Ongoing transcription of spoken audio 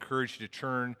encourage you to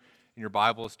turn in your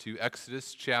Bibles to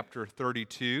Exodus chapter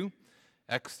 32.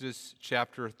 Exodus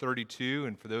chapter 32,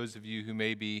 and for those of you who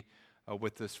may be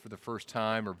with us for the first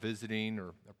time or visiting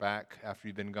or back after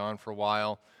you've been gone for a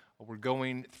while, we're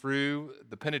going through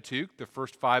the Pentateuch, the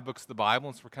first 5 books of the Bible,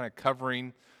 and so we're kind of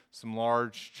covering some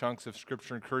large chunks of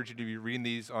Scripture. I encourage you to be reading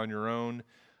these on your own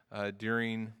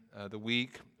during the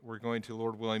week. We're going to,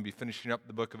 Lord willing, be finishing up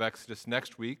the book of Exodus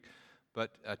next week.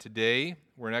 But today,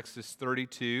 we're in Exodus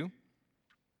 32.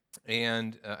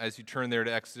 And as you turn there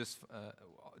to Exodus,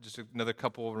 just another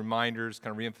couple of reminders,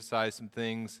 kind of reemphasize some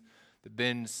things that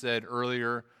Ben said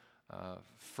earlier.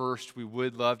 First, we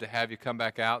would love to have you come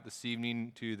back out this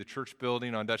evening to the church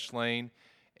building on Dutch Lane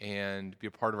and be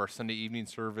a part of our Sunday evening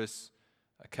service.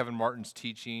 Kevin Martin's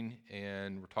teaching,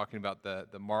 and we're talking about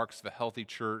the marks of a healthy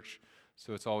church.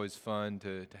 So it's always fun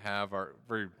to have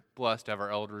very blessed to have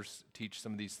our elders teach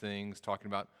some of these things, talking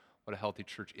about what a healthy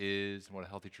church is and what a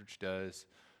healthy church does.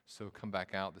 So come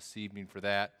back out this evening for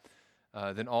that.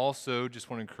 Then also, just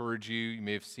want to encourage you, you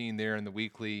may have seen there in the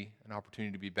weekly an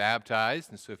opportunity to be baptized.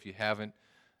 And so if you haven't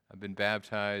been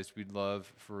baptized, we'd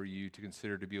love for you to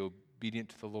consider to be obedient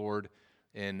to the Lord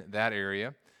in that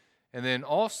area. And then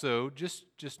also, just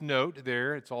note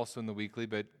there, it's also in the weekly,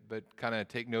 but kind of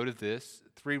take note of this.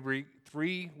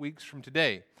 3 weeks from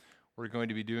today, we're going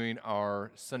to be doing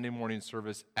our Sunday morning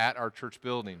service at our church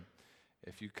building.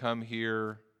 If you come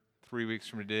here 3 weeks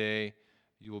from today,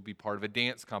 you will be part of a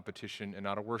dance competition and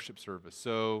not a worship service.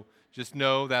 So just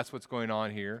know that's what's going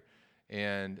on here,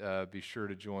 and be sure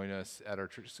to join us at our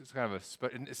church. It's kind of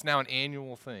it's now an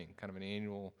annual thing, kind of an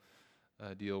annual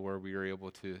deal where we are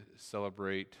able to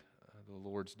celebrate the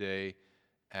Lord's Day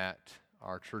at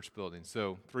our church building.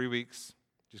 So 3 weeks,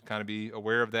 just kind of be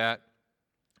aware of that.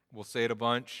 We'll say it a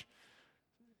bunch.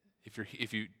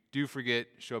 If you do forget,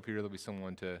 show up here. There'll be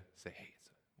someone to say, hey,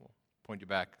 we'll point you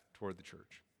back toward the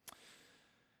church.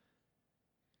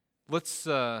 Let's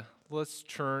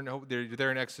turn. Oh, you're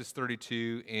there in Exodus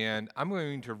 32, and I'm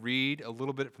going to read a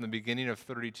little bit from the beginning of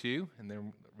 32, and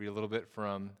then read a little bit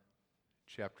from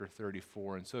chapter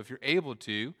 34. And so if you're able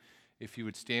to, if you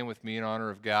would stand with me in honor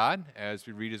of God as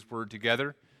we read His Word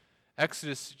together.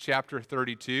 Exodus chapter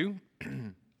 32,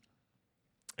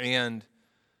 and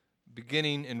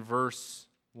beginning in verse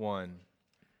 1.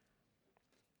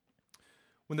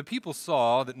 When the people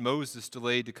saw that Moses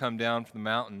delayed to come down from the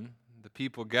mountain, the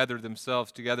people gathered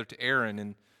themselves together to Aaron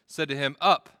and said to him,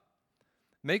 "Up,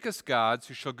 make us gods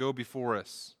who shall go before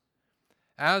us.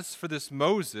 As for this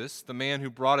Moses, the man who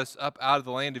brought us up out of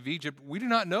the land of Egypt, we do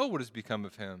not know what has become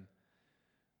of him."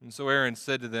 And so Aaron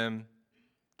said to them,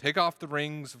 "Take off the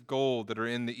rings of gold that are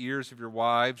in the ears of your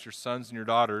wives, your sons, and your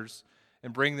daughters,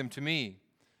 and bring them to me."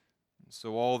 And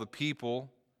so all the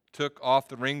people took off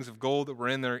the rings of gold that were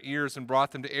in their ears and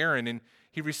brought them to Aaron. And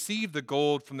he received the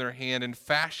gold from their hand and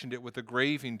fashioned it with a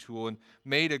graving tool and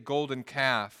made a golden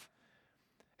calf.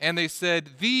 And they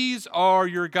said, "These are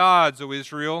your gods, O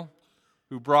Israel,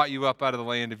 who brought you up out of the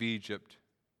land of Egypt."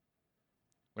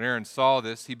 When Aaron saw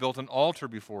this, he built an altar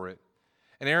before it.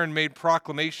 And Aaron made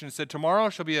proclamation and said, "Tomorrow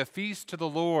shall be a feast to the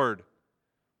Lord."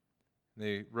 And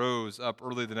they rose up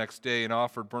early the next day and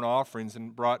offered burnt offerings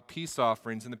and brought peace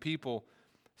offerings. And the people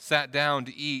sat down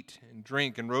to eat and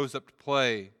drink and rose up to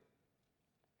play.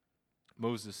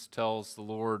 Moses tells the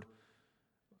Lord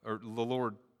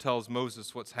tells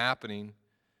Moses what's happening.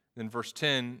 Then verse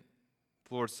 10,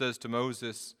 the Lord says to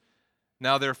Moses,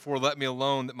 "Now therefore let me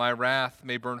alone, that my wrath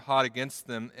may burn hot against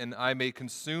them, and I may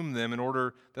consume them, in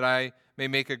order that I may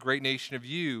make a great nation of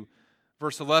you."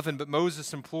 Verse 11, but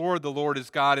Moses implored the Lord his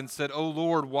God and said, "O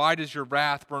Lord, why does your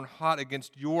wrath burn hot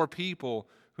against your people,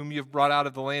 whom you have brought out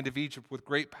of the land of Egypt with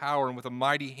great power and with a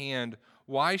mighty hand?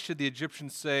 Why should the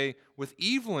Egyptians say, 'With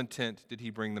evil intent did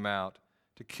he bring them out,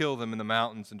 to kill them in the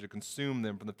mountains and to consume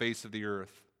them from the face of the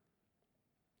earth?'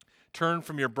 Turn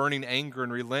from your burning anger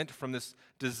and relent from this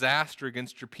disaster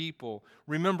against your people.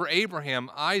 Remember Abraham,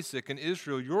 Isaac, and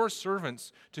Israel, your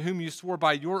servants, to whom you swore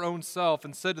by your own self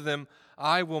and said to them,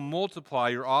 'I will multiply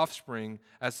your offspring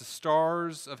as the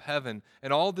stars of heaven,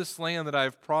 and all this land that I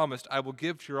have promised I will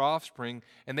give to your offspring,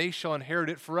 and they shall inherit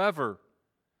it forever.'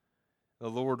 The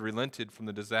Lord relented from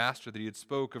the disaster that he had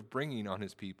spoke of bringing on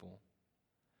his people."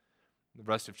 The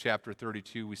rest of chapter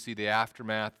 32, we see the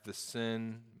aftermath of the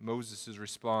sin, Moses'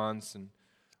 response, and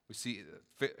we see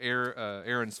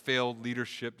Aaron's failed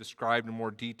leadership described in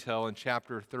more detail. In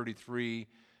chapter 33,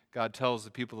 God tells the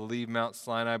people to leave Mount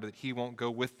Sinai, but that he won't go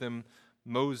with them.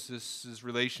 Moses'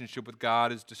 relationship with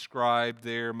God is described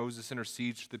there. Moses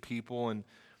intercedes for the people. And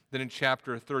then in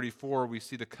chapter 34, we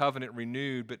see the covenant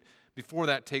renewed. But before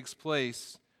that takes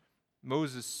place,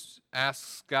 Moses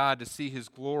asks God to see his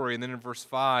glory, and then in verse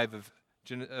 5 of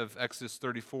Exodus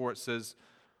 34 it says,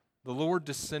 "The Lord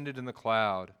descended in the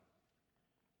cloud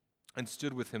and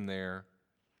stood with him there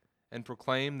and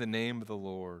proclaimed the name of the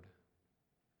Lord."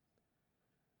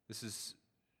 This is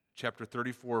chapter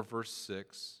 34, verse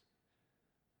 6.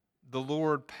 "The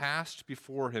Lord passed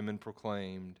before him and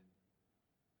proclaimed,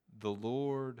 'The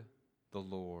Lord, the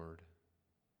Lord,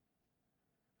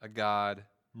 a God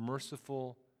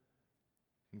merciful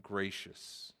and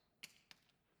gracious,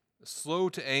 slow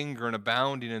to anger and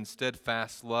abounding in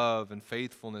steadfast love and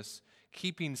faithfulness,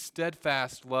 keeping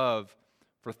steadfast love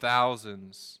for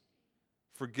thousands,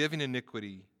 forgiving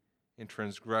iniquity and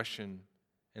transgression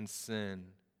and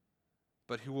sin,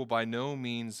 but who will by no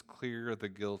means clear the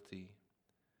guilty,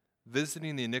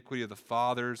 visiting the iniquity of the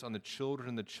fathers on the children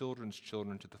and the children's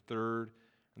children to the third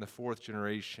and the fourth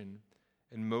generation.'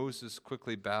 And Moses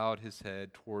quickly bowed his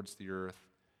head towards the earth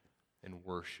and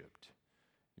worshiped."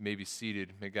 You may be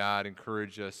seated. May God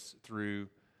encourage us through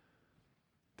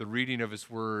the reading of his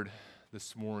word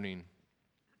this morning.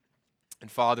 And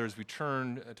Father, as we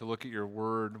turn to look at your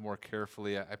word more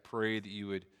carefully, I pray that you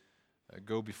would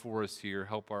go before us here,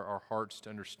 help our hearts to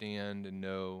understand and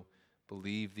know,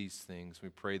 believe these things. We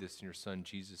pray this in your Son,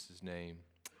 Jesus' name.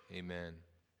 Amen.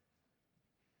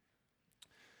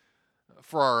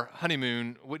 For our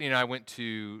honeymoon, Whitney and I went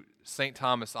to St.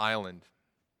 Thomas Island,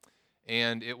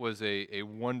 and it was a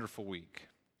wonderful week.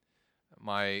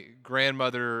 My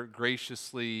grandmother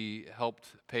graciously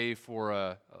helped pay for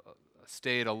a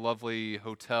stay at a lovely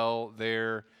hotel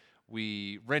there.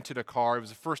 We rented a car. It was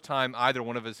the first time either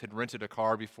one of us had rented a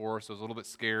car before, so it was a little bit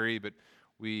scary, but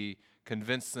we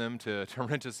convinced them to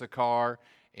rent us a car.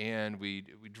 And we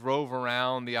drove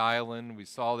around the island. We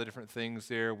saw the different things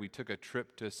there. We took a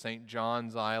trip to St.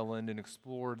 John's Island and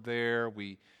explored there.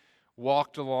 We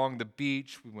walked along the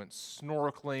beach. We went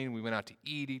snorkeling. We went out to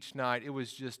eat each night. It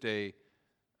was just a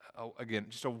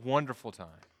wonderful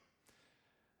time.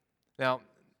 Now,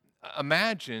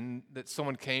 imagine that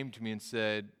someone came to me and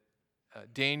said,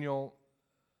 "Daniel,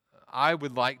 I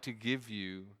would like to give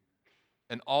you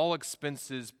an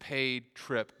all-expenses-paid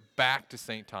trip back to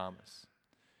St. Thomas.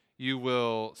 You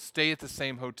will stay at the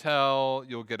same hotel,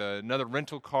 you'll get another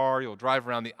rental car, you'll drive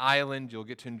around the island, you'll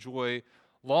get to enjoy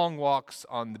long walks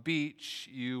on the beach,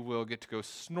 you will get to go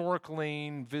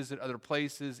snorkeling, visit other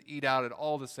places, eat out at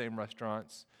all the same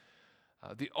restaurants.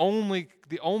 The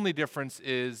only difference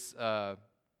is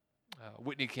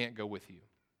Whitney can't go with you."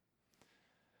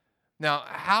 Now,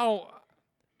 how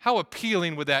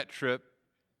appealing would that trip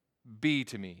be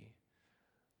to me?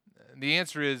 The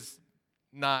answer is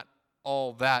not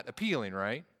all that appealing,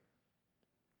 right?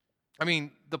 I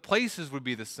mean, the places would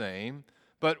be the same,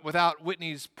 but without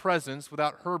Whitney's presence,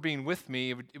 without her being with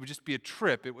me, it would just be a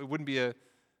trip. It wouldn't be a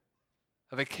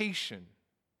vacation.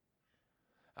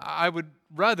 I would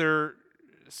rather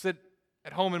sit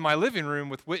at home in my living room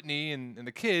with Whitney and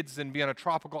the kids than be on a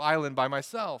tropical island by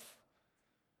myself.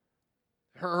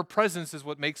 Her presence is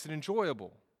what makes it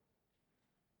enjoyable.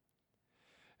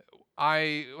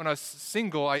 When I was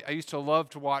single, I used to love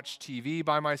to watch TV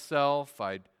by myself.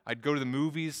 I'd go to the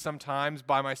movies sometimes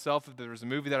by myself if there was a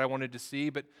movie that I wanted to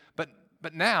see. But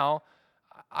now,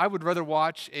 I would rather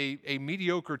watch a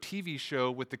mediocre TV show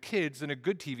with the kids than a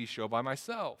good TV show by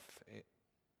myself.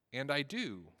 And I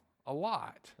do, a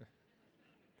lot.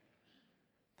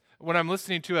 When I'm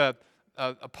listening to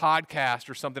a podcast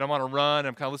or something, I'm on a run,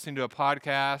 I'm kind of listening to a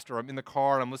podcast, or I'm in the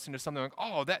car and I'm listening to something like,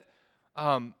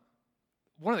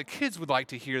 one of the kids would like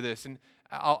to hear this, and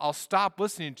I'll stop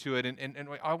listening to it, and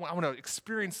I want to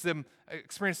experience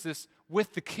this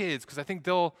with the kids, because I think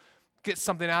they'll get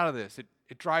something out of this.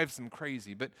 It drives them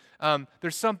crazy, but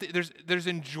there's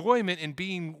enjoyment in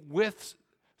being with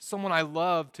someone I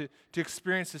love to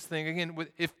experience this thing. Again,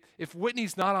 if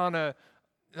Whitney's not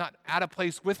at a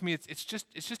place with me, it's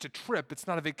just a trip. It's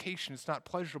not a vacation. It's not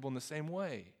pleasurable in the same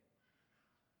way.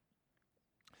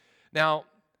 Now,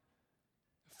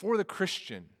 for the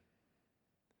Christian,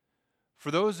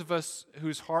 for those of us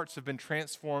whose hearts have been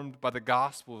transformed by the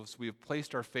gospel as we have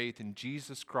placed our faith in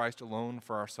Jesus Christ alone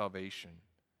for our salvation,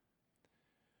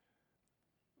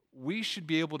 we should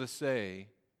be able to say,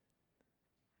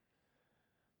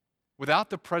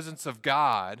 without the presence of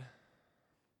God,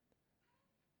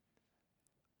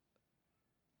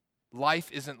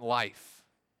 life isn't life.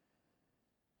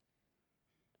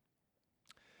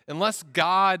 Unless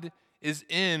God is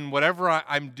in whatever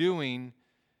I'm doing,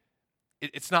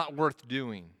 it's not worth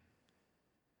doing.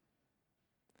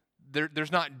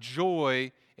 There's not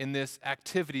joy in this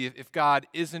activity if God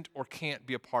isn't or can't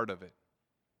be a part of it.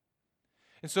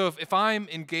 And so if I'm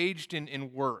engaged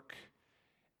in work,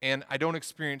 and I don't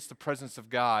experience the presence of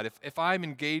God, if I'm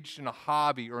engaged in a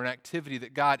hobby or an activity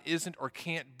that God isn't or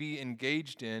can't be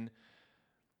engaged in,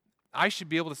 I should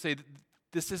be able to say that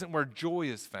this isn't where joy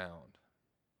is found.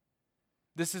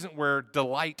 This isn't where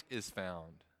delight is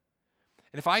found.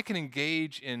 And if I can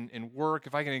engage in work,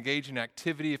 if I can engage in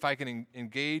activity, if I can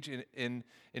engage in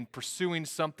pursuing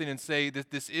something and say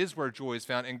that this is where joy is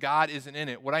found and God isn't in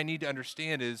it, what I need to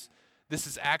understand is this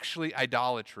is actually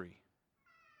idolatry.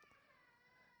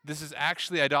 This is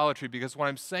actually idolatry, because what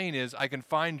I'm saying is I can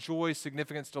find joy,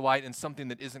 significance, delight in something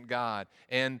that isn't God.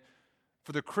 And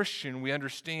for the Christian, we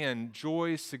understand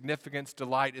joy, significance,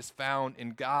 delight is found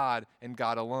in God and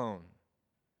God alone.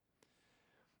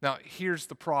 Now, here's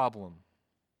the problem.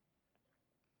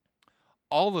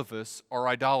 All of us are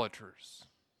idolaters.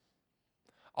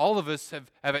 All of us have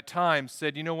at times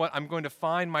said, you know what, I'm going to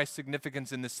find my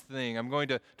significance in this thing. I'm going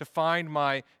to find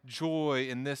my joy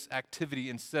in this activity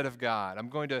instead of God. I'm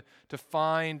going to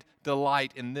find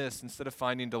delight in this instead of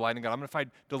finding delight in God. I'm going to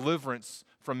find deliverance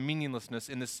from meaninglessness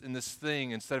in this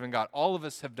thing instead of in God. All of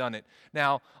us have done it.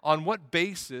 Now, on what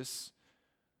basis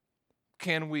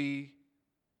can we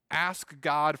ask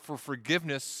God for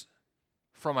forgiveness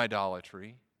from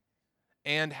idolatry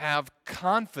and have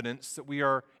confidence that we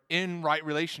are in right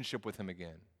relationship with Him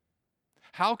again?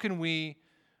 How can we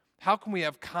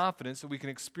have confidence that we can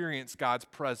experience God's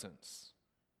presence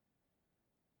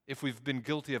if we've been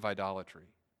guilty of idolatry?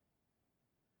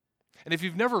 And if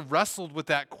you've never wrestled with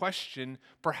that question,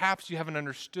 perhaps you haven't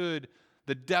understood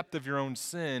the depth of your own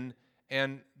sin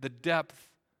and the depth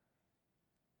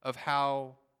of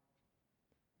how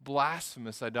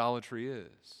blasphemous idolatry is.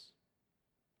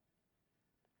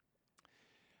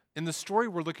 In the story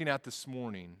we're looking at this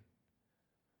morning,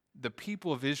 the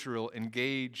people of Israel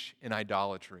engage in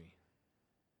idolatry.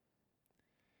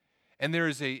 And there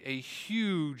is a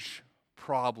huge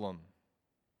problem.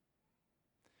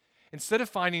 Instead of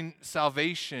finding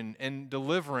salvation and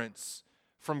deliverance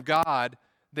from God,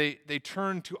 they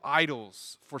turn to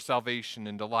idols for salvation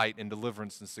and delight and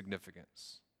deliverance and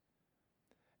significance.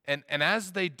 And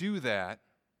as they do that,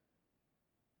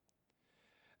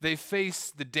 they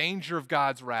face the danger of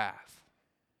God's wrath.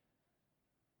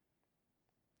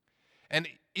 And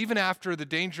even after the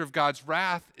danger of God's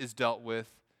wrath is dealt with,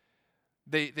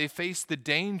 they face the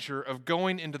danger of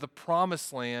going into the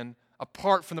promised land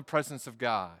apart from the presence of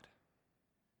God.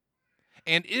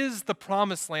 And is the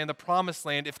promised land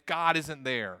if God isn't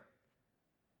there?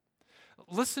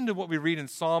 Listen to what we read in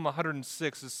Psalm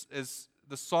 106 as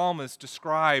the psalmist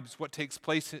describes what takes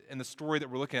place in the story that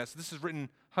we're looking at. So this is written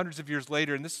hundreds of years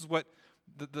later, and this is what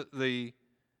the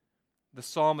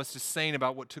psalmist is saying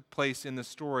about what took place in the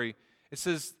story. It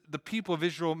says, the people of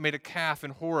Israel made a calf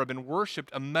in Horeb and worshipped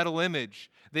a metal image.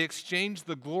 They exchanged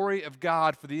the glory of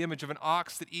God for the image of an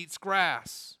ox that eats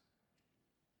grass.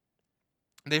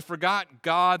 They forgot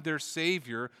God, their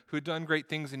Savior, who had done great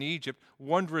things in Egypt,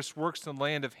 wondrous works in the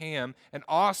land of Ham, and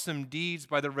awesome deeds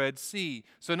by the Red Sea.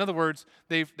 So in other words,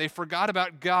 they forgot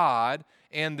about God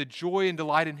and the joy and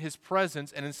delight in His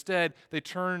presence, and instead they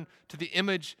turn to the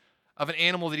image of an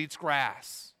animal that eats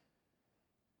grass.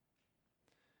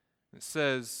 It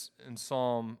says in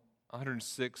Psalm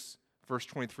 106, verse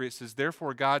 23, it says,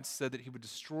 therefore God said that He would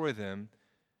destroy them.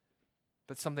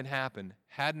 But something happened.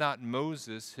 Had not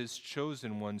Moses, His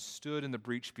chosen one, stood in the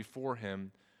breach before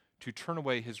Him to turn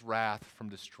away His wrath from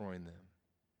destroying them.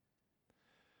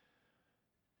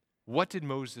 What did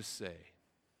Moses say?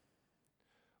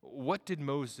 What did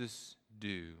Moses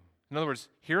do? In other words,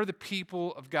 here are the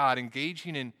people of God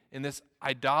engaging in this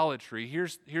idolatry.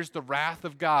 Here's the wrath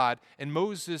of God, and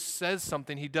Moses says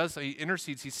something. He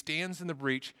intercedes, he stands in the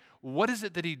breach. What is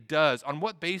it that he does? On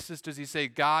what basis does he say,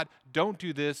 God, don't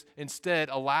do this. Instead,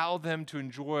 allow them to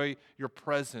enjoy your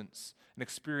presence and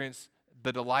experience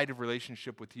the delight of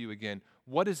relationship with you again?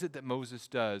 What is it that Moses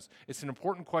does? It's an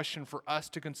important question for us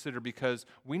to consider, because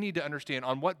we need to understand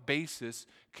on what basis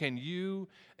can you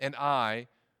and I,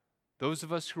 those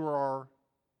of us who are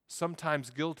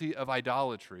sometimes guilty of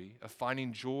idolatry, of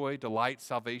finding joy, delight,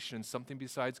 salvation in something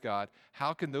besides God,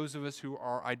 how can those of us who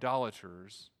are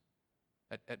idolaters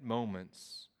at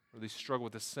moments, or at least struggle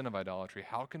with the sin of idolatry,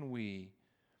 how can we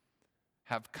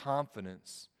have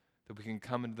confidence that we can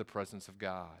come into the presence of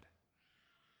God?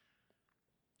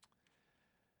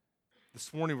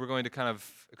 This morning we're going to kind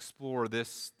of explore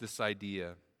this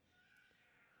idea.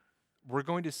 We're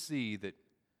going to see that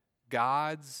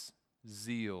God's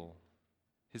zeal,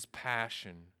 His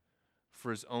passion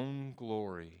for His own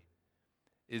glory,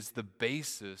 is the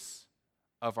basis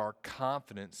of our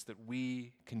confidence that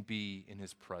we can be in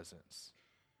His presence.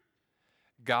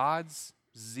 God's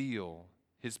zeal,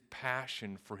 his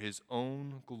passion for his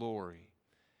own glory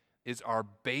is our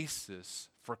basis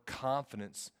for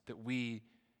confidence that we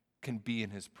can be in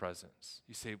his presence.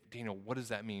 You say, Daniel, what does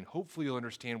that mean? Hopefully you'll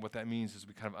understand what that means as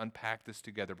we kind of unpack this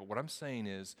together. But what I'm saying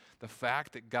is the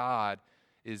fact that God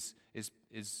is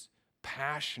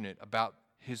passionate about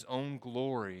his own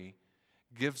glory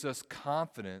gives us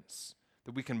confidence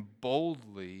that we can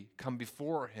boldly come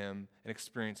before him and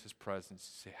experience his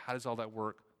presence. You say, how does all that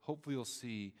work? Hopefully you'll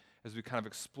see as we kind of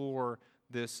explore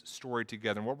this story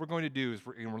together. And what we're going to do is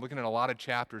we're looking at a lot of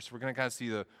chapters, so we're going to kind of see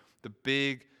the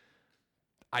big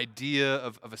idea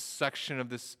of a section of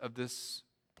this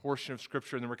portion of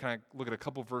Scripture, and then we're kind of look at a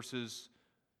couple verses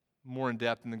more in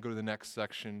depth, and then go to the next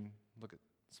section, look at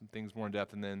some things more in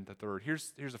depth, and then the third.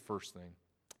 Here's the first thing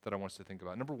that I want us to think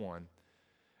about. Number one,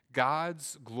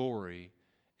 God's glory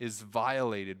is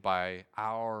violated by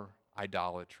our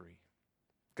idolatry.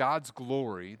 God's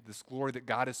glory, this glory that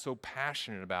God is so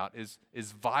passionate about, is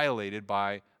violated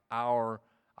by our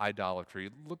idolatry.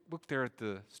 Look there at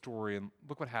the story and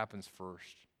look what happens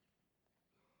first.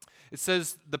 It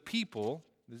says the people,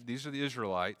 these are the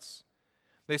Israelites,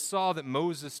 they saw that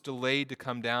Moses delayed to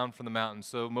come down from the mountain.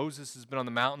 So Moses has been on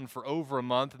the mountain for over a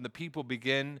month, and the people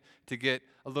begin to get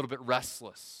a little bit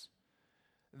restless.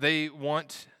 They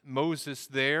want Moses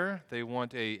there. They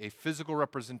want a physical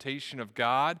representation of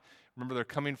God. Remember, they're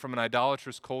coming from an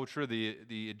idolatrous culture, the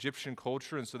Egyptian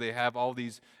culture, and so they have all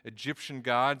these Egyptian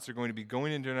gods. They're going to be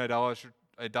going into an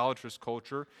idolatrous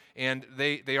culture, and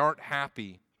they aren't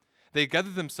happy. They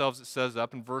gathered themselves, it says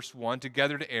up in verse 1,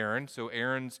 together to Aaron. So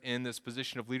Aaron's in this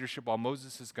position of leadership while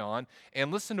Moses is gone.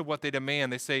 And listen to what they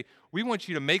demand. They say, we want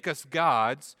you to make us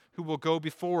gods who will go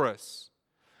before us.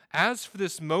 As for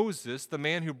this Moses, the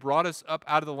man who brought us up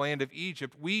out of the land of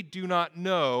Egypt, we do not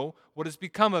know what has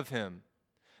become of him.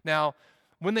 Now,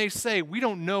 when they say we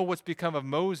don't know what's become of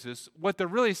Moses, what they're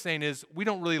really saying is we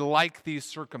don't really like these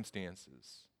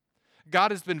circumstances.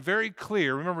 God has been very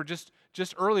clear. Remember, just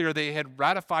earlier they had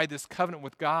ratified this covenant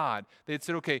with God. They had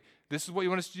said, okay, this is what you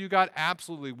want us to do, God?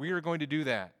 Absolutely, we are going to do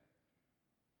that.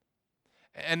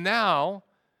 And now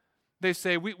they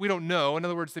say we don't know. In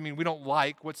other words, they mean we don't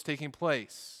like what's taking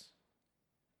place.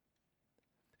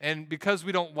 And because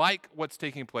we don't like what's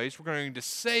taking place, we're going to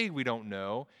say we don't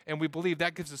know, and we believe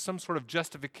that gives us some sort of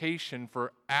justification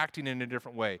for acting in a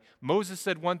different way. Moses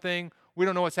said one thing, we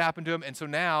don't know what's happened to him, and so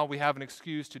now we have an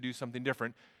excuse to do something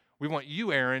different. We want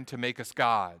you, Aaron, to make us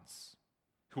gods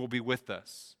who will be with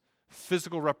us,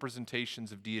 physical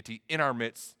representations of deity in our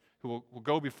midst who will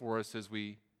go before us as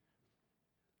we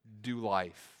do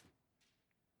life.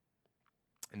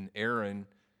 And Aaron,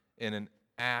 in an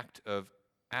act of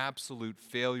absolute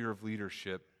failure of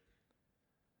leadership,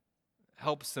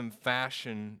 helps them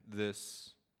fashion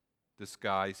this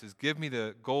guy. He says, give me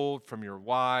the gold from your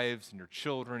wives and your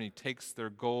children. He takes their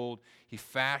gold. He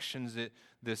fashions it,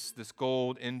 this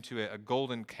gold into a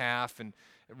golden calf. And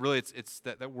really it's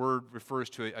that word refers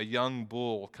to a young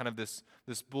bull, kind of this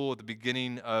bull at the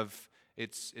beginning of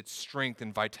its strength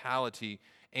and vitality.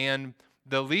 And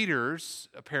the leaders,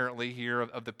 apparently here,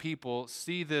 of the people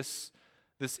see this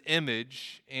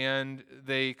image, and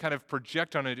they kind of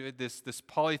project on it this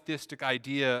polytheistic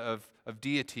idea of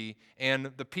deity,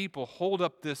 and the people hold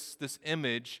up this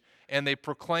image, and they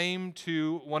proclaim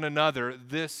to one another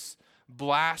this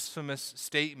blasphemous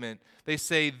statement. They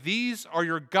say, these are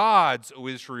your gods, O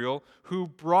Israel, who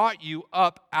brought you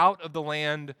up out of the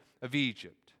land of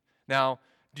Egypt. Now,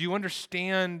 do you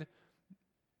understand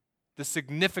the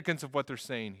significance of what they're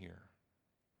saying here?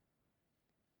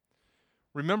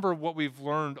 Remember what we've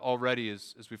learned already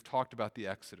as we've talked about the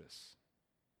Exodus.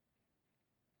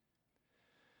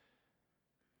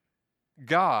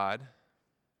 God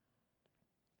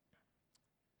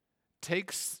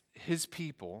takes his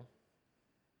people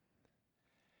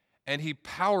and he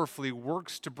powerfully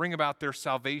works to bring about their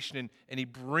salvation, and he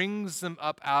brings them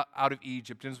up out of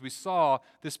Egypt. And as we saw,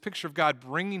 this picture of God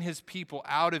bringing his people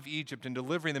out of Egypt and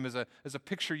delivering them is a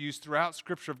picture used throughout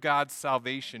Scripture of God's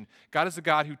salvation. God is a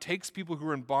God who takes people who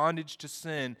are in bondage to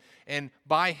sin, and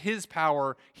by his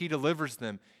power, he delivers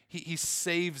them. He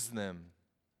saves them.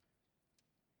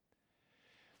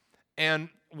 And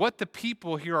what the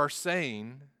people here are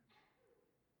saying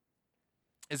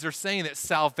is they're saying that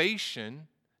salvation,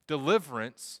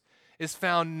 deliverance, is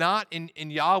found not in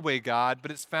Yahweh God,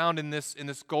 but it's found in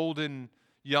this golden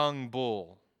young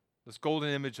bull, this golden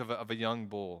image of a young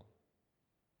bull.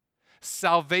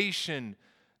 Salvation,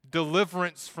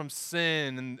 deliverance from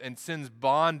sin and sin's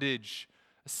bondage,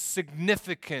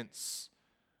 significance,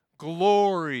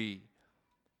 glory,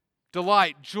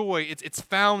 delight, joy. It's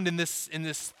found in this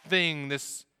thing,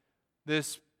 this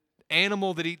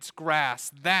animal that eats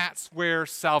grass. That's where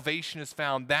salvation is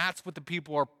found. That's what the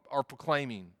people are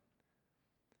proclaiming.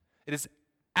 It is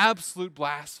absolute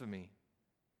blasphemy.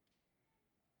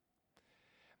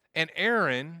 And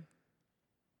Aaron,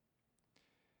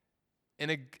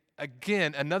 and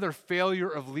again, another failure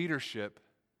of leadership,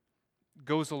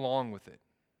 goes along with it.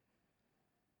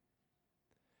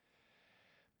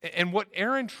 And what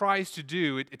Aaron tries to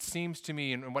do, it seems to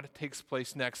me, and what takes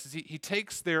place next, is he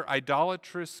takes their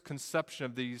idolatrous conception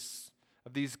of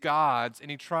these gods,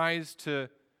 and he tries to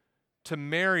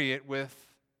marry it with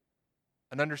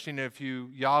an understanding of who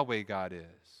Yahweh God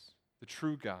is, the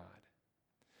true God.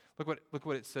 Look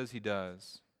what it says he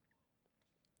does.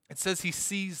 It says he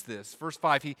sees this. Verse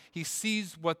 5, he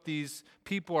sees what these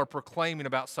people are proclaiming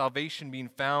about salvation being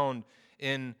found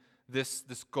in this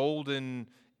golden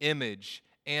image.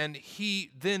 And he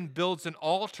then builds an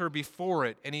altar before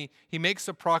it, and he makes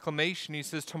a proclamation. He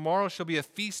says, tomorrow shall be a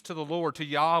feast to the Lord, to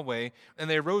Yahweh. And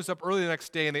they rose up early the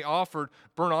next day, and they offered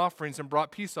burnt offerings and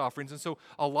brought peace offerings. And so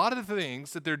a lot of the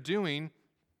things that they're doing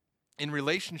in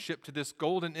relationship to this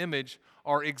golden image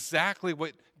are exactly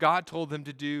what God told them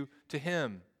to do to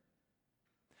him.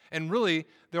 And really,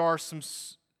 there are some,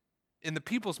 in the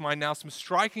people's mind now, some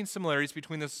striking similarities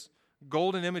between this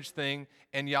golden image thing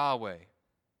and Yahweh.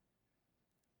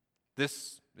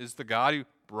 This is the God who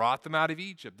brought them out of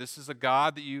Egypt. This is a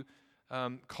God that you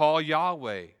call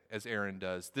Yahweh, as Aaron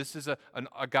does. This is a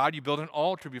God you build an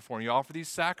altar before, and you offer these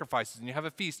sacrifices, and you have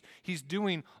a feast. He's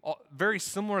doing very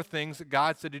similar things that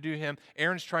God said to do him.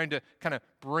 Aaron's trying to kind of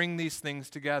bring these things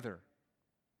together.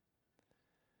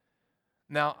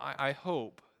 Now, I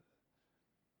hope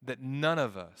that none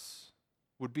of us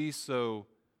would be so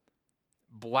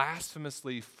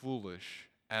blasphemously foolish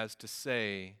as to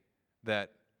say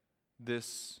that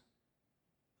this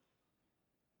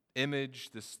image,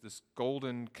 this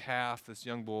golden calf, this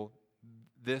young bull,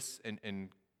 this and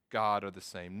God are the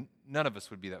same. None of us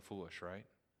would be that foolish, right?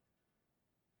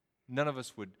 None of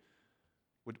us would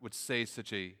say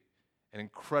such an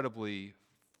incredibly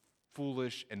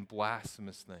foolish and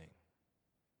blasphemous thing.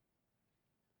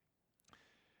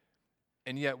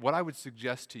 And yet, what I would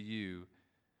suggest to you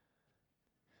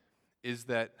is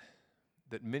that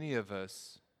many of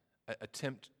us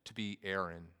attempt to be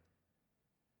Aaron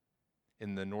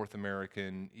in the North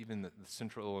American, even the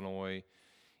Central Illinois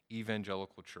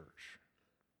evangelical church.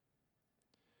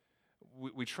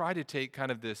 We try to take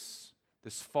kind of this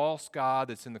false God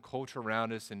that's in the culture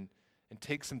around us and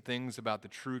take some things about the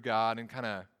true God and kind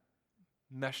of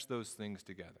mesh those things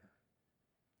together.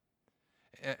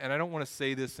 And I don't want to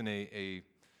say this in a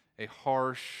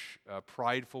harsh,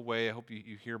 prideful way. I hope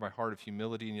you hear my heart of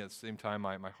humility, and yet at the same time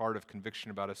my heart of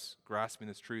conviction about us grasping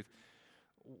this truth.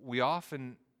 We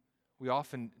often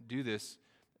do this.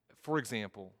 For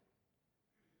example,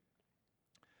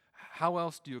 how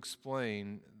else do you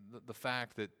explain the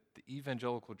fact that the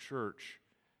evangelical church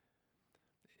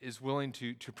is willing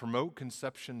to promote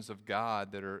conceptions of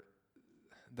God that are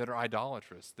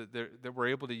idolatrous, that we're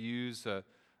able to use a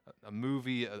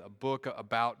movie, a book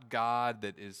about God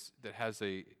that has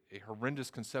a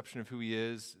horrendous conception of who he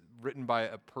is, written by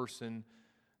a person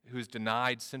who's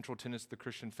denied central tenets of the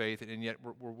Christian faith, and yet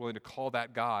we're willing to call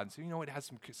that God. So, it has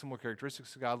some similar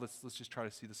characteristics of God. Let's just try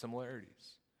to see the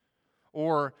similarities.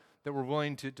 Or that we're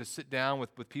willing to sit down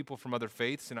with people from other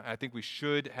faiths, and I think we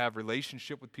should have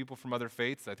relationship with people from other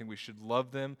faiths. I think we should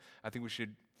love them. I think we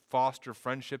should foster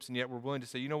friendships, and yet we're willing to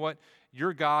say, you know what,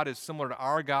 your God is similar to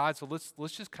our God, so let's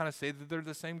just kind of say that they're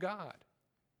the same God.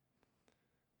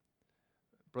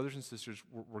 Brothers and sisters,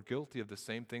 we're guilty of the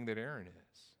same thing that Aaron is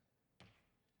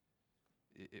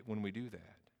when we do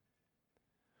that.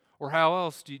 Or how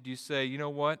else do you say, you know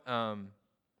what, and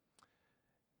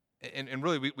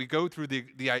really we go through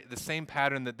the same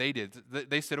pattern that they did.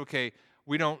 They said, okay,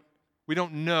 we don't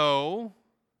know,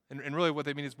 and really what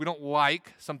they mean is we don't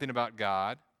like something about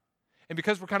God. And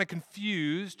because we're kind of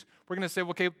confused, we're going to say,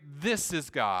 okay, this is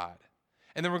God.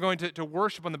 And then we're going to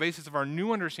worship on the basis of our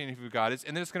new understanding of who God is,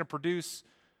 and then it's going to produce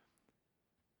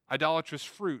idolatrous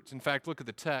fruits. In fact, look at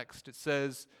the text. It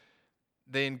says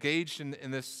they engaged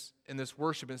in this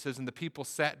worship, and it says, and the people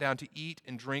sat down to eat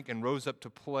and drink and rose up to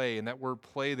play. And that word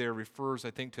play there refers,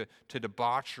 I think, to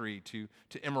debauchery, to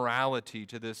immorality,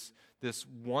 to this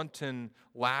wanton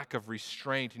lack of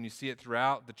restraint. And you see it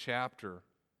throughout the chapter,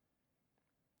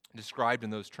 described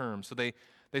in those terms. So they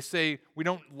say, we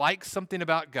don't like something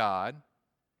about God.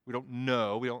 We don't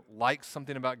know. We don't like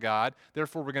something about God.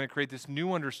 Therefore, we're going to create this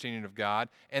new understanding of God.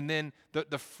 And then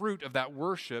the fruit of that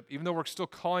worship, even though we're still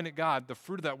calling it God, the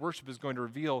fruit of that worship is going to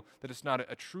reveal that it's not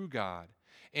a true God.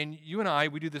 And you and I,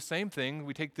 we do the same thing.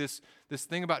 We take this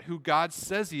thing about who God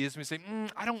says he is, and we say,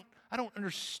 I don't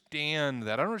understand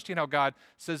that. I don't understand how God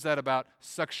says that about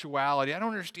sexuality. I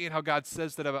don't understand how God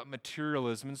says that about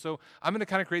materialism. And so I'm going to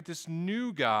kind of create this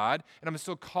new God, and I'm going to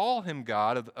still call him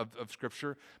God of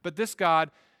Scripture. But this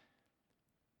God,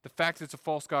 the fact that it's a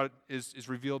false God is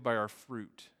revealed by our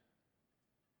fruit.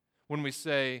 When we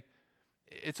say,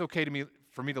 it's okay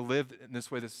for me to live in this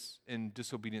way that's in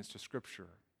disobedience to Scripture.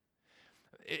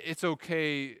 It's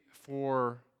okay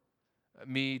for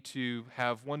me to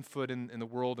have one foot in the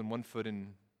world and one foot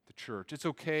in the church. It's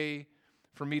okay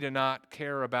for me to not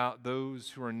care about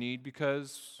those who are in need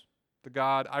because the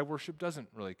God I worship doesn't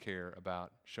really care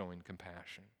about showing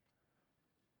compassion.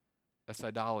 That's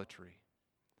idolatry.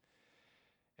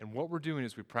 And what we're doing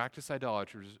is we practice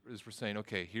idolatry is we're saying,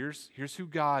 okay, here's who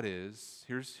God is,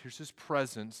 here's his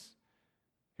presence,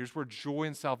 here's where joy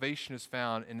and salvation is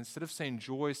found. And instead of saying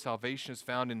joy, salvation is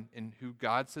found in who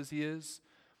God says he is,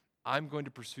 I'm going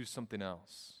to pursue something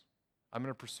else. I'm going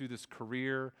to pursue this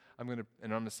career, and I'm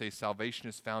going to say salvation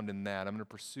is found in that. I'm going to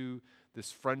pursue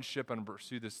this friendship, I'm going to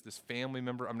pursue this family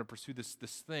member, I'm going to pursue this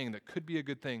thing that could be a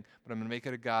good thing, but I'm going to make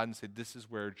it a God and say this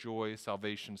is where joy,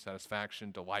 salvation,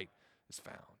 satisfaction, delight is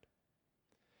found.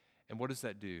 And what does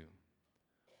that do?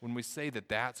 When we say that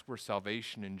that's where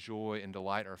salvation and joy and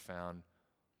delight are found,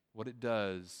 what it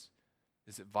does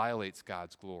is it violates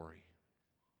God's glory.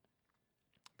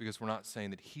 Because we're not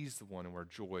saying that he's the one where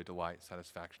joy, delight,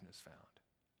 satisfaction is found.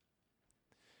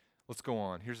 Let's go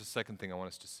on. Here's the second thing I want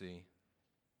us to see.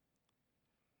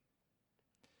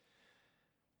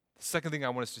 The second thing I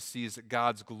want us to see is that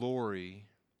God's glory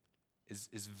is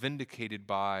vindicated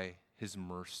by his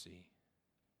mercy.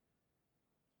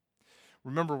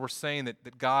 Remember, we're saying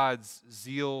that God's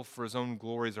zeal for his own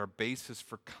glory is our basis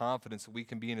for confidence that we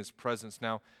can be in his presence.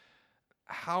 Now,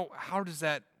 how does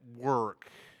that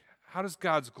work? How does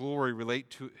God's glory relate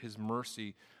to his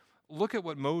mercy? Look at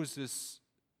what Moses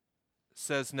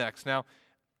says next. Now,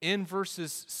 in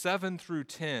verses 7 through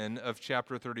 10 of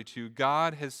chapter 32,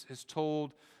 God has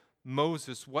told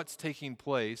Moses what's taking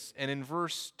place. And in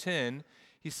verse 10,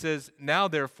 he says, now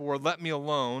therefore, let me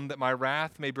alone, that my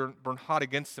wrath may burn hot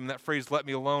against them. That phrase, let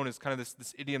me alone, is kind of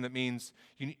this idiom that means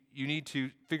you need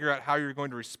to figure out how you're going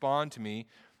to respond to me,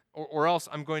 or else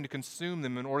I'm going to consume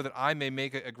them in order that I may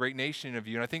make a great nation of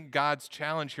you. And I think God's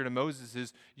challenge here to Moses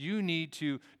is, you need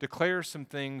to declare some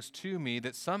things to me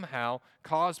that somehow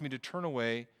cause me to turn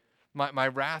away my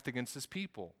wrath against this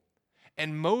people.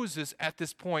 And Moses, at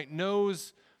this point,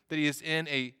 knows that he is in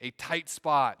a tight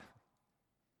spot.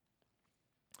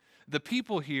 The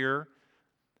people here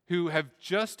who have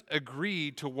just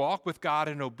agreed to walk with God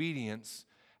in obedience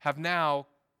have now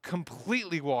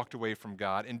completely walked away from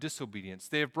God in disobedience.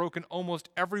 They have broken almost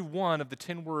every one of the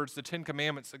 10 words, the 10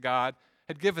 commandments that God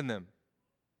had given them.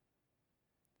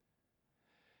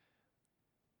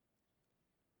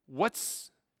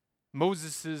 What's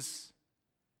Moses'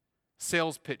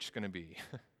 sales pitch going to be?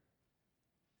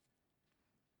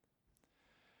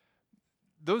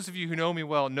 Those of you who know me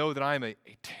well know that I'm a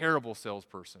terrible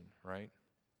salesperson, right?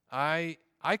 I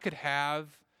could have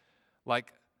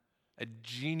like a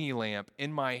genie lamp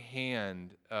in my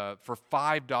hand for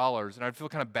 $5, and I'd feel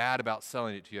kind of bad about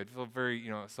selling it to you. I'd feel very,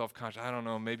 self-conscious. I don't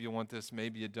know, maybe you want this,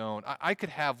 maybe you don't. I could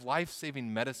have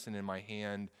life-saving medicine in my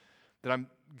hand that I'm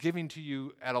giving to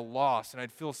you at a loss, and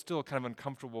I'd feel still kind of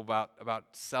uncomfortable about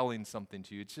selling something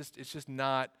to you.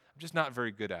 I'm just not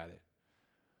very good at it.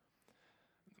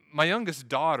 My youngest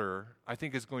daughter, I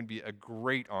think, is going to be a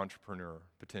great entrepreneur,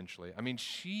 potentially. I mean,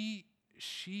 she's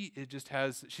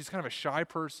kind of a shy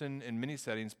person in many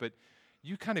settings, but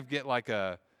you kind of get like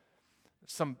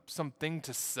something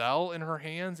to sell in her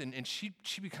hands, and she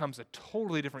becomes a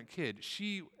totally different kid.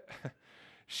 She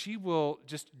will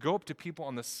just go up to people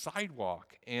on the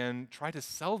sidewalk and try to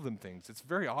sell them things. It's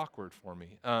very awkward for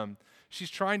me. She's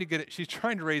trying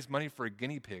to raise money for a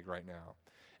guinea pig right now.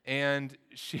 And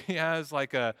she has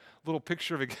like a little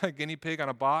picture of a guinea pig on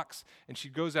a box, and she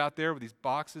goes out there with these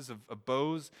boxes of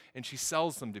bows, and she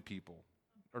sells them to people,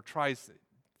 or tries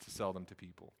to sell them to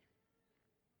people.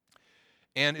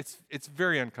 And it's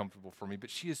very uncomfortable for me,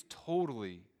 but she is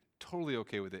totally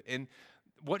okay with it. And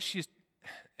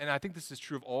and I think this is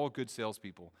true of all good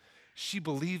salespeople, she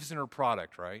believes in her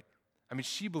product, right? I mean,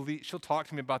 she'll talk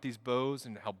to me about these bows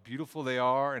and how beautiful they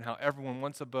are and how everyone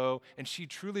wants a bow. And she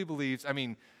truly believes, I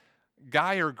mean,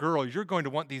 guy or girl, you're going to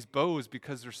want these bows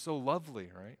because they're so lovely,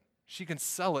 right? She can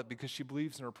sell it because she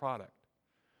believes in her product.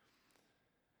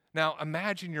 Now,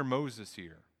 imagine you're Moses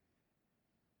here.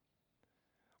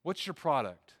 What's your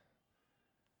product?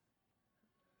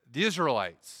 The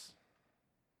Israelites.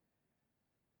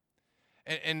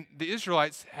 And the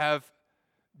Israelites have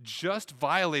just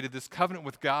violated this covenant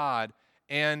with God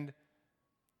and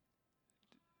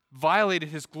violated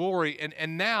his glory,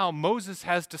 and now Moses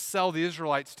has to sell the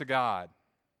Israelites to God.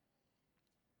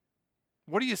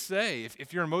 What do you say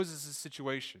if you're in Moses'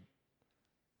 situation?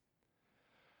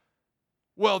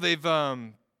 Well, they've,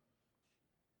 their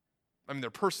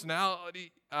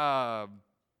personality, they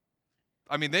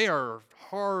are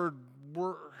hard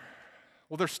work.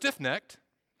 Well, they're stiff-necked.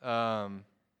 They're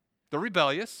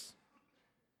rebellious,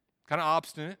 kind of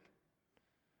obstinate.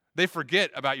 They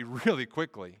forget about you really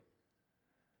quickly.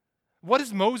 What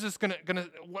is Moses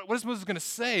gonna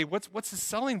say? What's his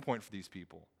selling point for these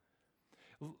people?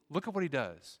 Look at what he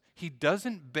does. He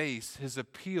doesn't base his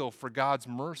appeal for God's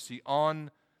mercy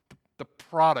on the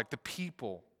product, the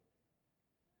people.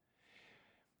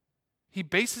 He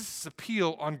bases his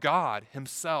appeal on God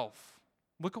himself.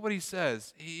 Look at what he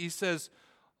says. He says,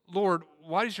 Lord,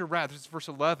 why does your wrath, this is verse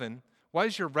 11, why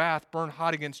does your wrath burn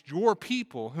hot against your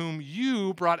people, whom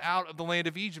you brought out of the land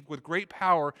of Egypt with great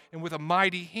power and with a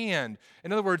mighty hand?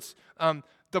 In other words,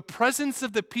 the presence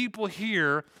of the people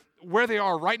here, where they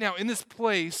are right now in this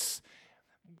place,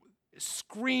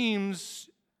 screams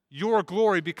your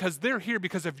glory because they're here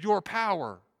because of your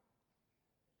power.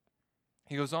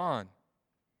 He goes on.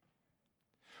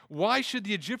 Why should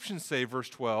the Egyptians say, verse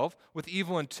 12, with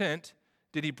evil intent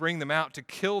did he bring them out to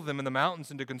kill them in the mountains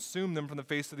and to consume them from the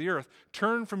face of the earth?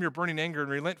 Turn from your burning anger and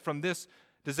relent from this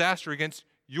disaster against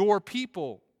your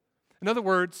people. In other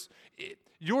words,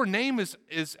 your name is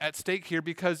at stake here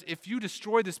because if you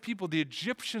destroy this people, the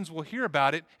Egyptians will hear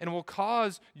about it and it will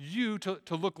cause you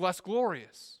to look less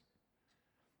glorious.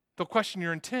 They'll question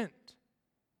your intent.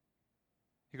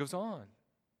 He goes on.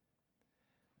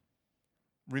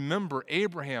 Remember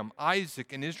Abraham,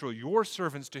 Isaac, and Israel, your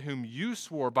servants to whom you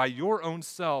swore by your own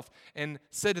self, and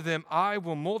said to them, I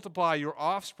will multiply your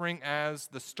offspring as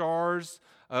the stars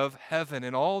of heaven,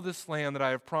 and all this land that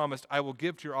I have promised I will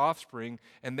give to your offspring,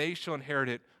 and they shall inherit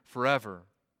it forever.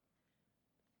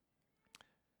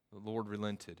 The Lord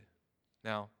relented.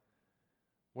 Now,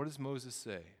 what does Moses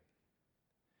say?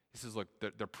 He says, look,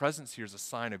 their presence here is a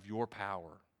sign of your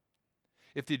power.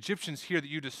 If the Egyptians hear that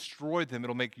you destroyed them,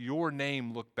 it'll make your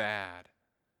name look bad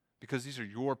because these are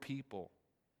your people.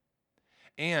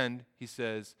 And, he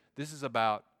says, this is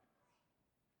about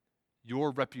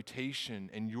your reputation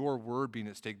and your word being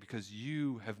at stake because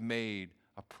you have made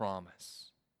a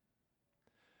promise.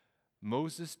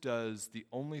 Moses does the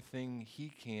only thing he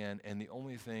can and the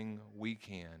only thing we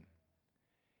can.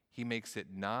 He makes it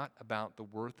not about the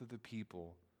worth of the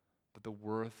people, but the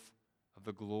worth of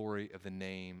the glory of the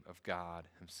name of God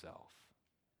himself.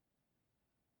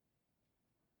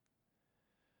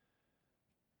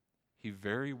 He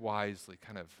very wisely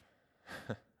kind of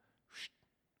the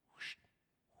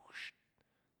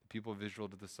people of Israel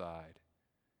to the side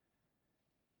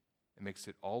and makes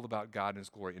it all about God and his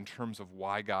glory in terms of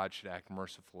why God should act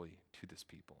mercifully to this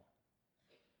people.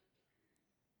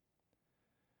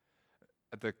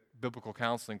 At the Biblical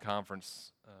Counseling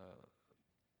Conference,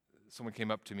 someone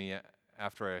came up to me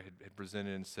after I had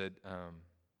presented and said, I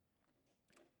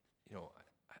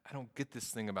don't get this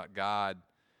thing about God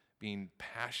being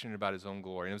passionate about his own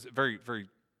glory. And it was very, very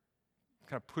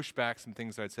kind of pushed back some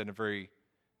things I'd said in a very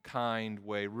kind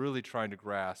way, really trying to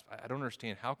grasp. I don't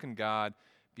understand. How can God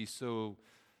be so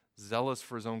zealous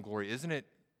for his own glory? Isn't it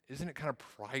kind of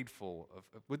prideful?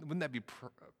 Wouldn't that be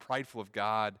prideful of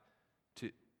God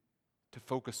to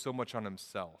focus so much on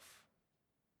himself?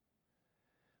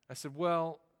 I said,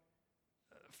 well,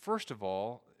 first of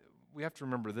all, we have to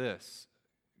remember this.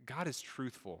 God is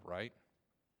truthful, right?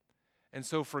 And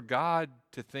so for God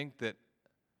to think that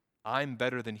I'm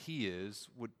better than he is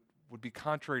would be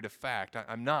contrary to fact.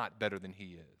 I'm not better than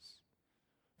he is.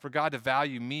 For God to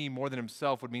value me more than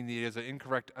himself would mean that he has an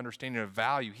incorrect understanding of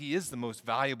value. He is the most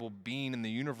valuable being in the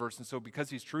universe, and so because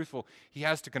he's truthful, he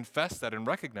has to confess that and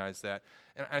recognize that.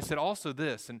 And I said also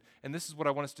this, and this is what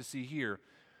I want us to see here.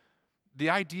 The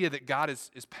idea that God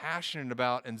is passionate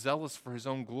about and zealous for his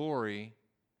own glory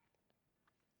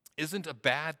isn't a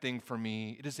bad thing for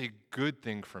me. It is a good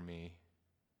thing for me.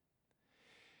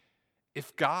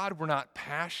 If God were not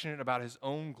passionate about his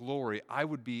own glory, I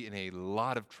would be in a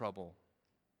lot of trouble.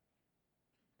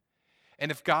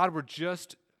 And if God were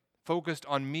just focused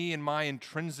on me and my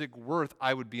intrinsic worth,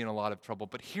 I would be in a lot of trouble.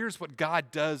 But here's what God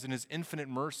does in his infinite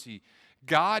mercy.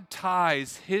 God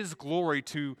ties his glory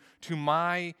to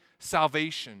my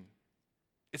salvation.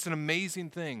 It's an amazing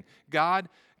thing. God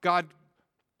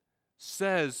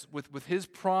says with his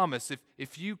promise,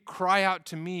 if you cry out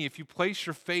to me, if you place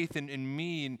your faith in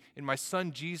me and in my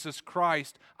son Jesus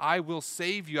Christ, I will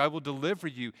save you, I will deliver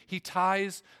you. He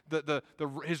ties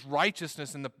his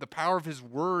righteousness and the power of his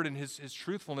word and his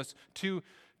truthfulness to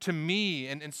me.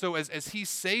 And so as he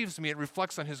saves me, it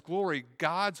reflects on his glory.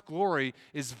 God's glory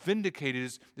is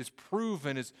vindicated, is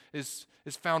proven, is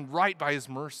found right by his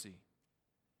mercy.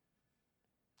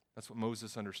 That's what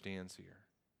Moses understands here.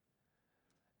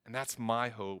 And that's my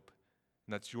hope,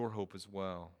 and that's your hope as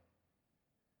well.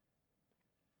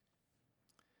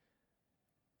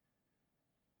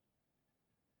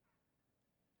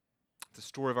 If the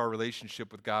story of our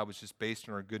relationship with God was just based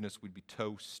on our goodness, we'd be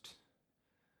toast.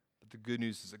 But the good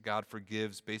news is that God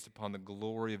forgives based upon the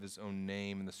glory of his own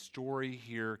name. And the story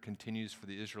here continues for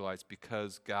the Israelites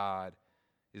because God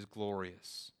is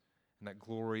glorious. And that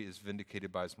glory is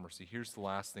vindicated by his mercy. Here's the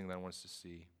last thing that I want us to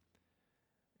see.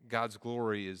 God's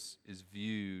glory is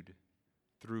viewed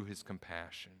through his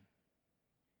compassion.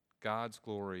 God's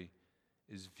glory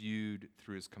is viewed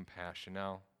through his compassion.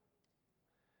 Now,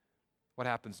 what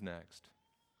happens next?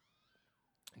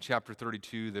 In chapter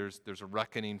 32, there's a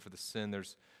reckoning for the sin.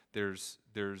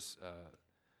 There's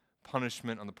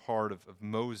punishment on the part of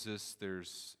Moses.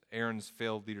 There's Aaron's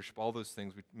failed leadership, all those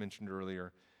things we mentioned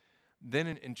earlier. Then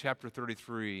in chapter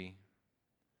 33,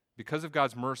 because of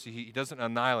God's mercy, he doesn't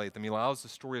annihilate them. He allows the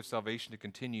story of salvation to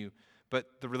continue,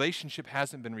 but the relationship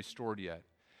hasn't been restored yet.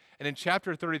 And in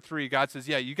chapter 33, God says,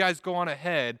 yeah, you guys go on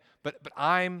ahead, but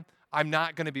I'm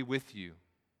not going to be with you.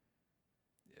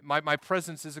 My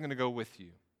presence isn't going to go with you.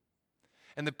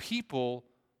 And the people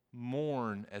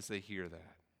mourn as they hear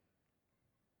that.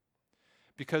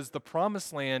 Because the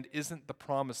promised land isn't the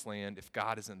promised land if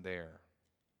God isn't there.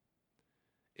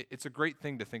 It's a great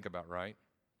thing to think about, right?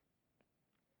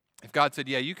 If God said,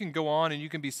 yeah, you can go on and you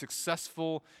can be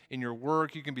successful in your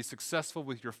work, you can be successful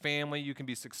with your family, you can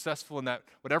be successful in that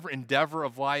whatever endeavor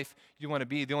of life you want to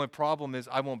be, the only problem is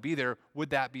I won't be there, would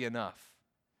that be enough?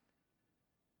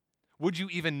 Would you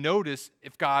even notice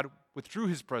if God withdrew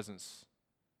his presence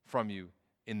from you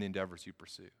in the endeavors you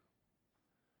pursue?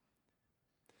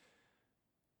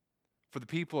 For the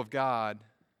people of God,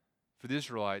 for the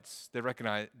Israelites, they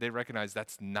recognize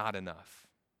that's not enough.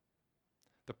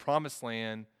 The promised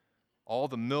land, all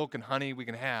the milk and honey we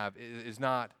can have, is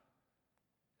not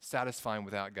satisfying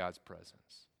without God's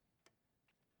presence.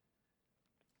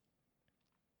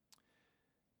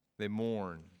 They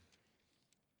mourn.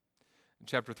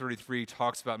 Chapter 33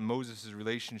 talks about Moses'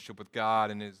 relationship with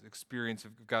God and his experience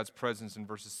of God's presence in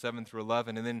verses 7 through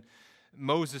 11. And then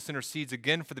Moses intercedes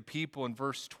again for the people in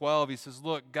verse 12. He says,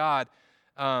 look, God,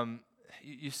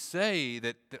 you say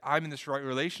that I'm in this right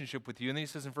relationship with you. And then he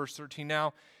says in verse 13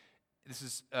 now, this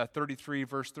is 33,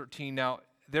 verse 13. Now,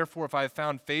 therefore, if I have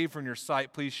found favor in your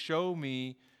sight, please show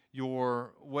me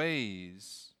your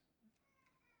ways,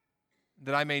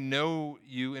 that I may know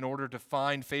you in order to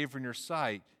find favor in your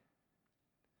sight.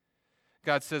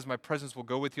 God says, my presence will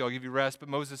go with you, I'll give you rest. But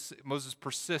Moses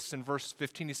persists in verse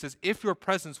 15. He says, if your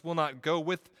presence will not go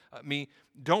with me,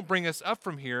 don't bring us up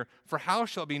from here. For how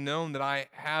shall it be known that I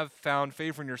have found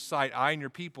favor in your sight, I and your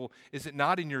people? Is it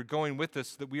not in your going with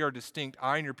us that we are distinct,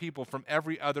 I and your people, from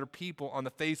every other people on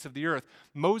the face of the earth?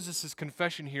 Moses'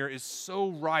 confession here is so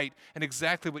right and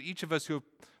exactly what each of us who have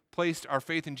placed our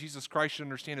faith in Jesus Christ should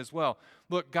understand as well.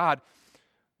 Look, God,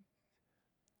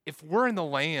 if we're in the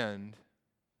land,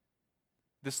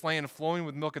 this land flowing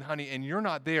with milk and honey, and you're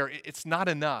not there, it's not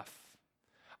enough.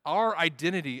 Our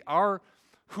identity,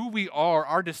 who we are,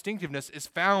 our distinctiveness is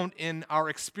found in our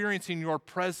experiencing your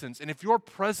presence. And if your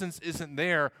presence isn't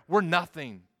there, we're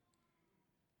nothing.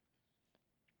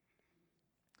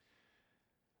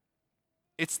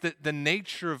 It's the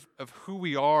nature of who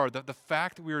we are, the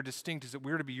fact that we are distinct is that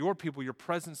we're to be your people. Your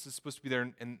presence is supposed to be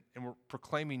there, and we're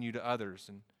proclaiming you to others.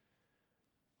 And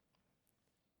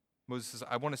Moses says,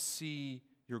 I want to see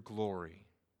your glory.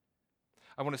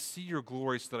 I want to see your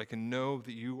glory so that I can know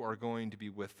that you are going to be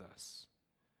with us.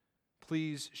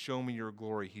 Please show me your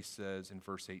glory, he says in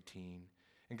verse 18.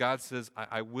 And God says,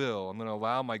 I will. I'm going to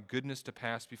allow my goodness to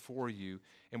pass before you.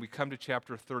 And we come to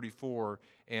chapter 34,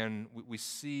 and we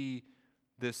see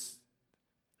this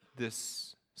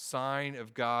sign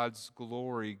of God's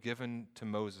glory given to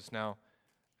Moses. Now,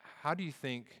 how do you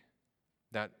think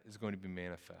that is going to be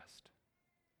manifest?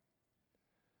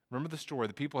 Remember the story.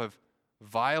 The people have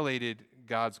violated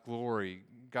God's glory.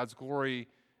 God's glory,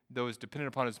 though, is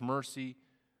dependent upon his mercy.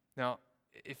 Now,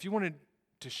 if you wanted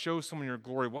to show someone your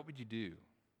glory, what would you do?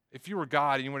 If you were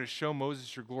God and you wanted to show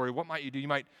Moses your glory, what might you do? You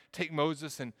might take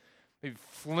Moses and Maybe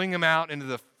fling him out into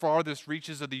the farthest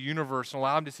reaches of the universe and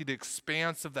allow him to see the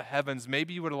expanse of the heavens.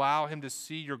 Maybe you would allow him to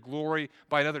see your glory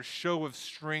by another show of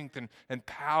strength and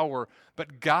power.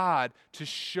 But God, to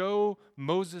show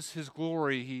Moses his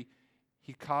glory,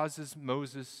 he causes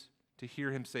Moses to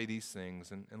hear him say these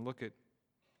things. And look at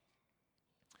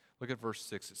verse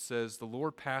 6. It says, the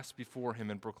Lord passed before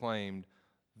him and proclaimed,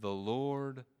 the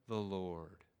Lord, the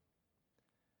Lord.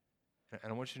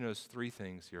 And I want you to notice three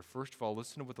things here. First of all,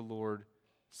 listen to what the Lord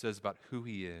says about who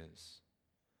he is.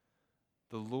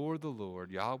 The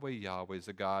Lord, Yahweh, Yahweh, is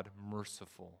a God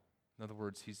merciful. In other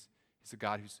words, he's a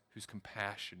God who's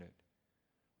compassionate.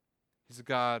 He's a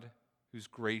God who's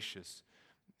gracious.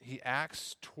 He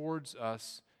acts towards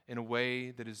us in a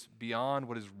way that is beyond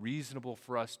what is reasonable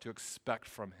for us to expect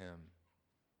from him.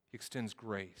 He extends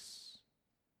grace.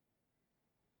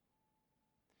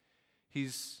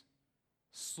 He's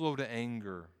slow to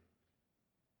anger.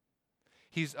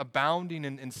 He's abounding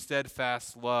in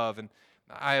steadfast love. And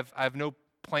I have no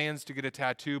plans to get a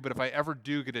tattoo, but if I ever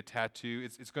do get a tattoo,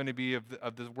 it's going to be of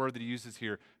the word that he uses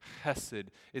here, chesed.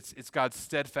 It's God's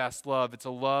steadfast love. It's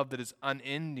a love that is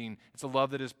unending. It's a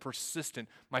love that is persistent.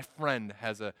 My friend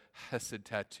has a chesed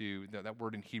tattoo, that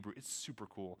word in Hebrew. It's super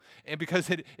cool. And because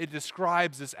it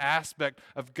describes this aspect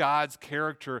of God's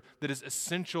character that is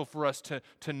essential for us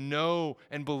to know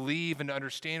and believe and to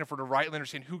understand, and for to rightly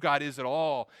understand who God is at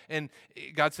all. And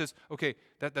God says, okay,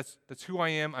 that's who I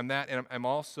am. I'm that, and I'm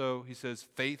also, he says,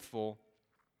 faithful.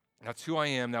 That's who I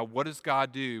am. Now, what does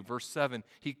God do? Verse 7,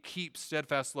 he keeps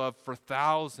steadfast love for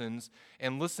thousands.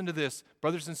 And listen to this,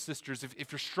 brothers and sisters,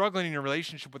 if you're struggling in your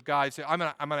relationship with God, you say, I'm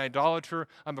an idolater,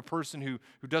 I'm a person who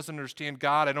doesn't understand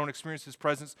God, I don't experience his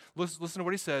presence. Listen to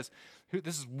what he says.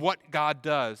 This is what God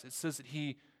does. It says that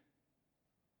he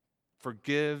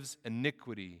forgives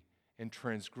iniquity and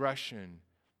transgression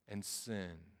and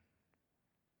sin.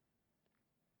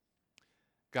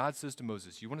 God says to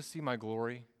Moses, you want to see my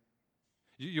glory?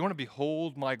 You want to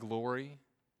behold my glory?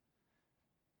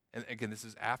 And again, this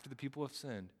is after the people have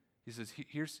sinned. He says,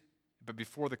 but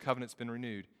before the covenant's been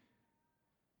renewed,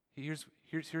 here's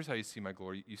how you see my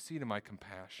glory. You see it in my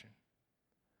compassion.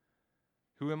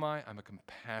 Who am I? I'm a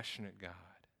compassionate God.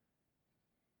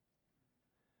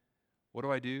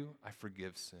 What do? I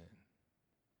forgive sin.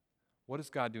 What is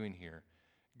God doing here?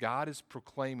 God is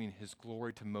proclaiming his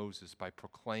glory to Moses by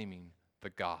proclaiming the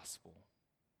gospel.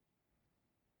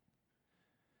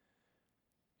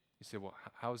 You say, well,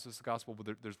 how is this the gospel?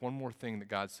 Well, there's one more thing that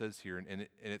God says here, and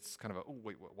it's kind of a, oh,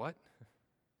 wait, what?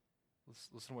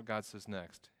 Listen to what God says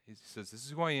next. He says, this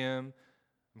is who I am.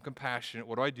 I'm compassionate.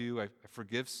 What do? I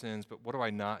forgive sins, but what do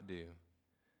I not do? He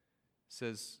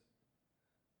says,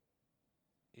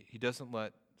 he doesn't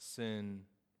let sin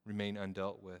remain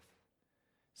undealt with.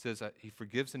 He says, he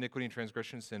forgives iniquity and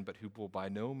transgression and sin, but who will by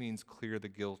no means clear the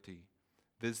guilty,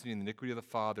 visiting the iniquity of the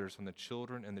fathers on the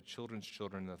children and the children's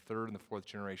children in the third and the fourth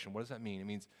generation. What does that mean? It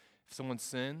means if someone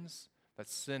sins, that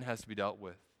sin has to be dealt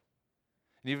with.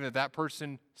 And even if that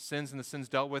person sins and the sin's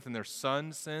dealt with and their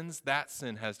son sins, that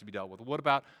sin has to be dealt with. What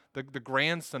about the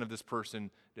grandson of this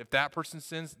person? If that person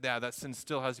sins, that sin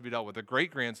still has to be dealt with. The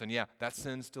great-grandson, that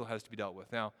sin still has to be dealt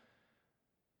with. Now,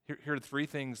 here are three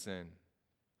things then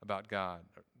about God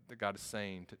that God is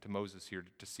saying to Moses here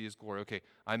to see his glory. Okay,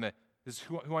 this is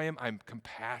who I am. I'm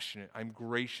compassionate. I'm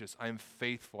gracious. I'm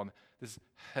faithful. This is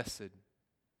chesed.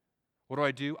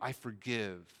 What do? I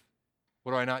forgive.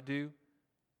 What do I not do?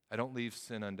 I don't leave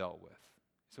sin undealt with.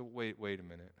 So wait a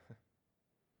minute.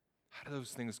 How do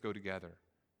those things go together?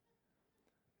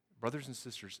 Brothers and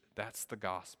sisters, that's the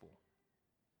gospel.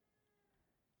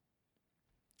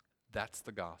 That's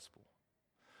the gospel.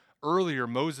 Earlier,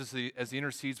 Moses, as he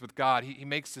intercedes with God, he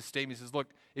makes this statement. He says, look,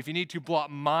 if you need to, blot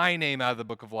my name out of the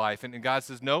book of life. And God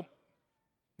says, nope,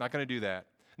 not going to do that.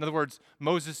 In other words,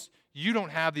 Moses, you don't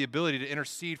have the ability to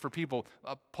intercede for people.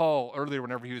 Paul, earlier,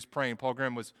 whenever he was praying, Paul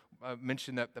Graham was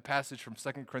mentioned that the passage from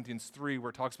 2 Corinthians 3 where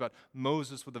it talks about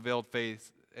Moses with a veiled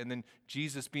face and then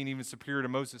Jesus being even superior to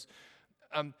Moses.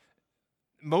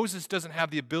 Moses doesn't have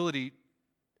the ability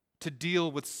to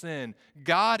deal with sin.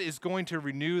 God is going to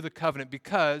renew the covenant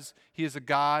because he is a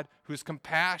God who is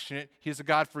compassionate. He is a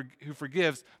God who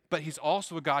forgives, but he's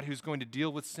also a God who's going to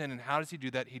deal with sin. And how does he do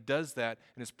that? He does that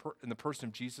in the person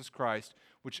of Jesus Christ,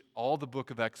 which all the book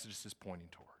of Exodus is pointing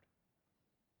toward.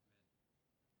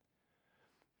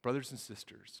 Brothers and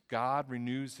sisters, God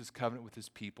renews his covenant with his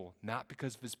people, not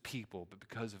because of his people, but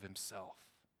because of himself.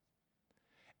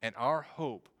 And our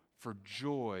hope for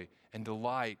joy and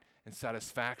delight and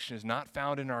satisfaction is not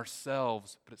found in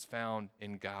ourselves, but it's found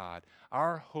in God.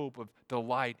 Our hope of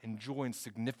delight and joy and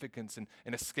significance and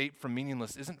escape from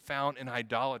meaningless isn't found in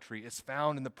idolatry. It's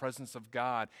found in the presence of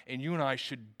God. And you and I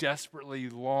should desperately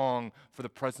long for the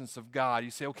presence of God.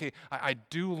 You say, okay, I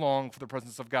do long for the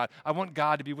presence of God. I want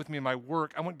God to be with me in my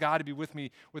work. I want God to be with me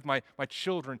with my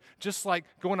children. Just like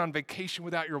going on vacation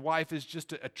without your wife is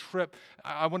just a trip.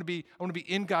 I want to be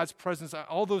in God's presence.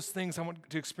 All those things I want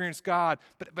to experience God.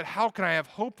 But how can I have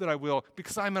hope that I will?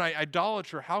 Because I'm an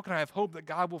idolater. How can I have hope that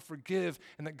God will forgive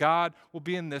and that God will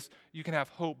be in this? You can have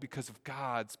hope because of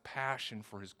God's passion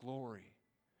for his glory.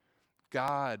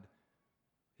 God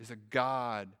is a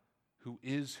God who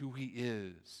is who he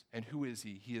is. And who is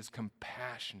he? He is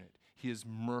compassionate. He is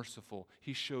merciful.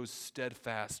 He shows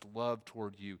steadfast love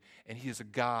toward you. And he is a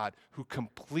God who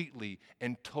completely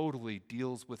and totally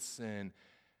deals with sin.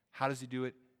 How does he do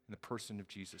it? In the person of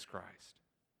Jesus Christ.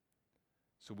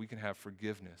 So we can have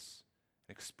forgiveness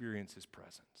and experience his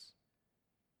presence.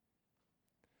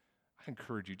 I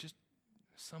encourage you, just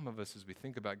some of us, as we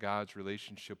think about God's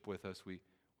relationship with us, we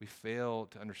fail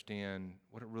to understand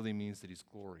what it really means that he's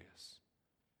glorious.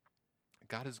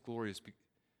 God is glorious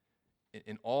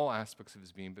in all aspects of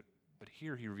his being, but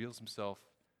here he reveals himself,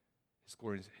 his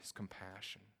glory, his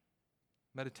compassion.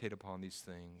 Meditate upon these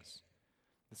things.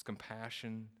 This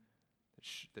compassion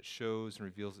that shows and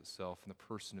reveals itself in the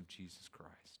person of Jesus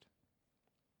Christ.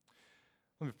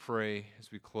 Let me pray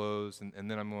as we close,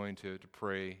 and then I'm going to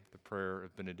pray the prayer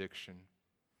of benediction.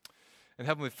 And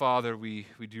Heavenly Father, we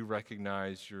do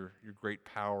recognize your great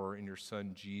power in your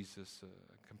Son Jesus,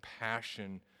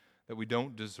 compassion that we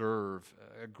don't deserve,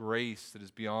 a grace that is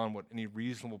beyond what any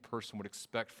reasonable person would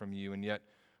expect from you, and yet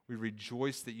we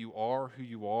rejoice that you are who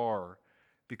you are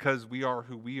because we are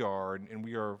who we are, and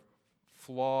we are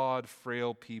flawed,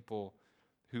 frail people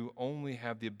who only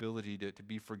have the ability to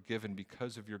be forgiven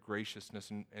because of your graciousness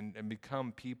and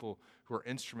become people who are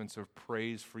instruments of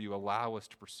praise for you. Allow us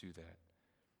to pursue that.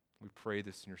 We pray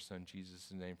this in your Son,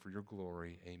 Jesus' name, for your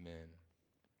glory. Amen.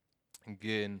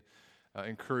 Again, I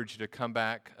encourage you to come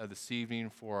back this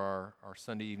evening for our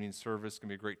Sunday evening service. It's going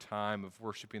to be a great time of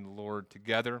worshiping the Lord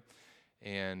together.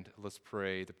 And let's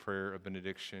pray the prayer of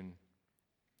benediction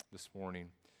this morning.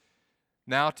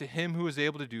 Now to him who is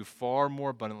able to do far more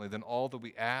abundantly than all that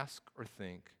we ask or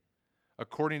think,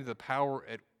 according to the power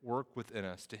at work within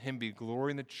us, to him be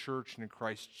glory in the church and in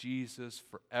Christ Jesus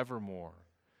forevermore.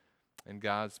 And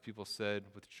God's people said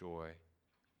with joy,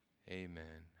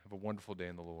 amen. Have a wonderful day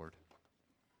in the Lord.